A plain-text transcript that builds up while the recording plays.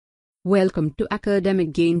Welcome to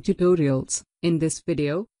Academic Gain Tutorials. In this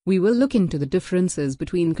video, we will look into the differences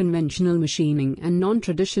between conventional machining and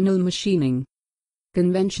non-traditional machining.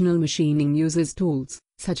 Conventional machining uses tools,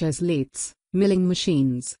 such as lathes, milling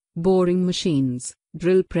machines, boring machines,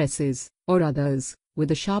 drill presses, or others, with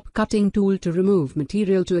a sharp cutting tool to remove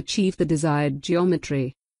material to achieve the desired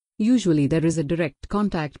geometry. Usually there is a direct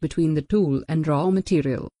contact between the tool and raw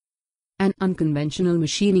material. An unconventional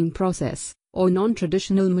machining process, or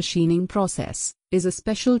non-traditional machining process, is a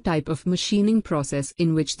special type of machining process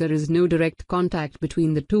in which there is no direct contact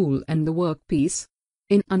between the tool and the workpiece.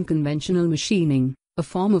 In unconventional machining, a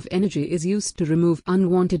form of energy is used to remove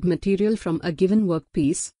unwanted material from a given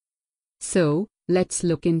workpiece. So, let's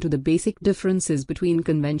look into the basic differences between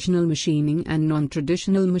conventional machining and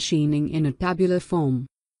non-traditional machining in a tabular form.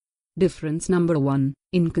 Difference number 1.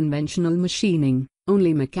 In conventional machining,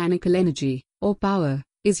 only mechanical energy, or power,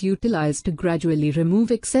 is utilized to gradually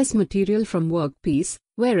remove excess material from workpiece,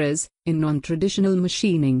 whereas, in non-traditional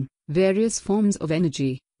machining, various forms of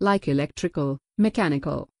energy, like electrical,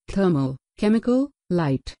 mechanical, thermal, chemical,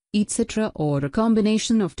 light, etc., or a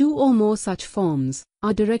combination of two or more such forms,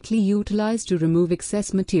 are directly utilized to remove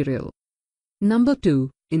excess material. Number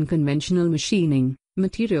 2. In conventional machining,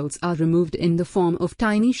 materials are removed in the form of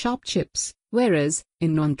tiny sharp chips, whereas,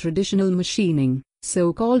 in non-traditional machining,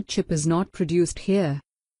 so-called chip is not produced here.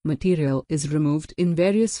 Material is removed in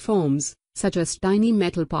various forms, such as tiny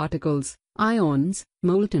metal particles, ions,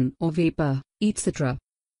 molten or vapor, etc.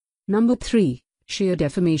 Number 3. Shear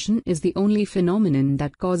deformation is the only phenomenon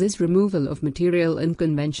that causes removal of material in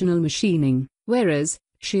conventional machining, whereas,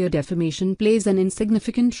 shear deformation plays an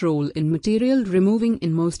insignificant role in material removing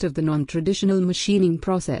in most of the non-traditional machining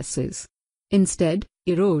processes. Instead,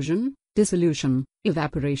 erosion, dissolution,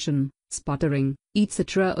 evaporation, sputtering,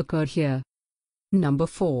 etc. occur here. Number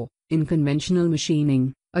 4. In conventional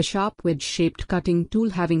machining, a sharp wedge-shaped cutting tool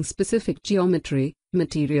having specific geometry,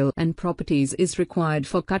 material and properties is required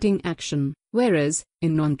for cutting action, whereas,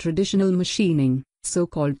 in non-traditional machining,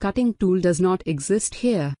 so-called cutting tool does not exist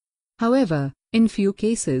here. However, in few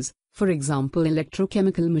cases, for example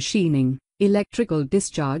electrochemical machining, electrical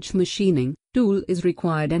discharge machining, tool is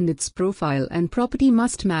required and its profile and property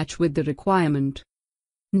must match with the requirement.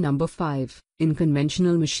 Number 5. In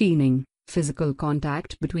conventional machining, physical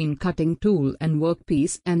contact between cutting tool and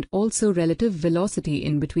workpiece and also relative velocity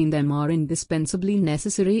in between them are indispensably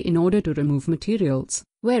necessary in order to remove materials,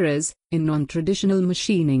 whereas, in non-traditional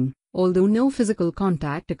machining, although no physical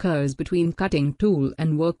contact occurs between cutting tool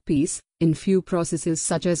and workpiece, in few processes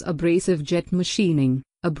such as abrasive jet machining,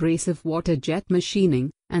 abrasive water jet machining,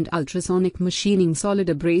 and ultrasonic machining solid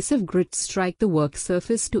abrasive grits strike the work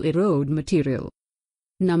surface to erode material.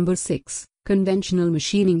 Number 6. Conventional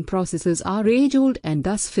machining processes are age-old and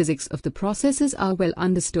thus physics of the processes are well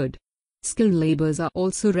understood. Skilled laborers are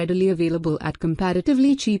also readily available at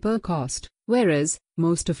comparatively cheaper cost, whereas,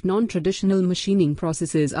 most of non-traditional machining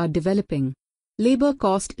processes are developing. Labor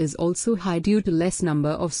cost is also high due to less number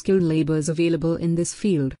of skilled laborers available in this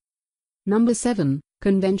field. Number 7.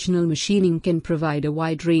 Conventional machining can provide a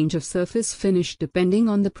wide range of surface finish depending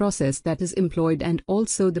on the process that is employed and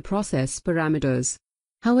also the process parameters.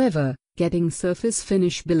 However, getting surface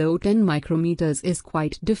finish below 10 micrometers is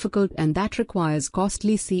quite difficult and that requires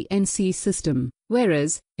costly CNC system,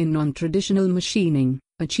 whereas, in non-traditional machining,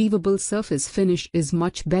 achievable surface finish is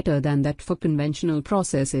much better than that for conventional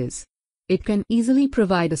processes. It can easily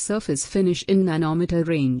provide a surface finish in nanometer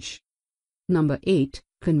range. Number 8.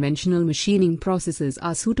 Conventional machining processes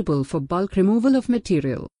are suitable for bulk removal of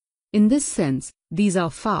material. In this sense, these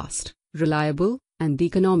are fast, reliable, and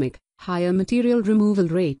economic, higher material removal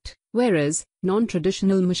rate, whereas,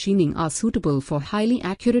 non-traditional machining are suitable for highly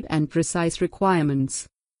accurate and precise requirements.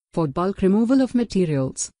 For bulk removal of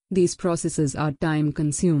materials, these processes are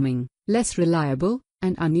time-consuming, less reliable,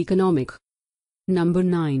 and uneconomic. Number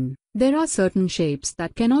 9. There are certain shapes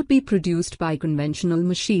that cannot be produced by conventional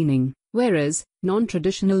machining, whereas,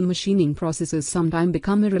 non-traditional machining processes sometimes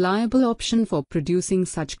become a reliable option for producing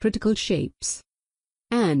such critical shapes.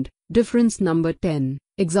 And, difference number 10.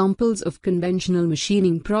 Examples of conventional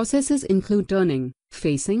machining processes include turning,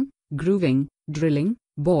 facing, grooving, drilling,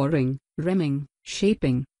 boring, reaming,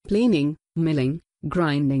 shaping, planing, milling,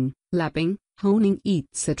 grinding, lapping, honing,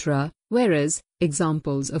 etc., whereas,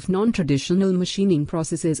 examples of non-traditional machining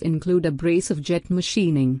processes include abrasive jet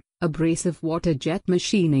machining, abrasive water jet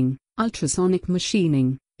machining, ultrasonic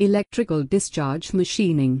machining, electrical discharge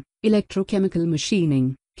machining, electrochemical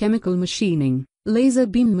machining, chemical machining, laser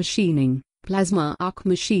beam machining, plasma arc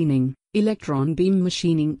machining, electron beam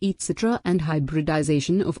machining, etc., and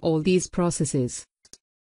hybridization of all these processes.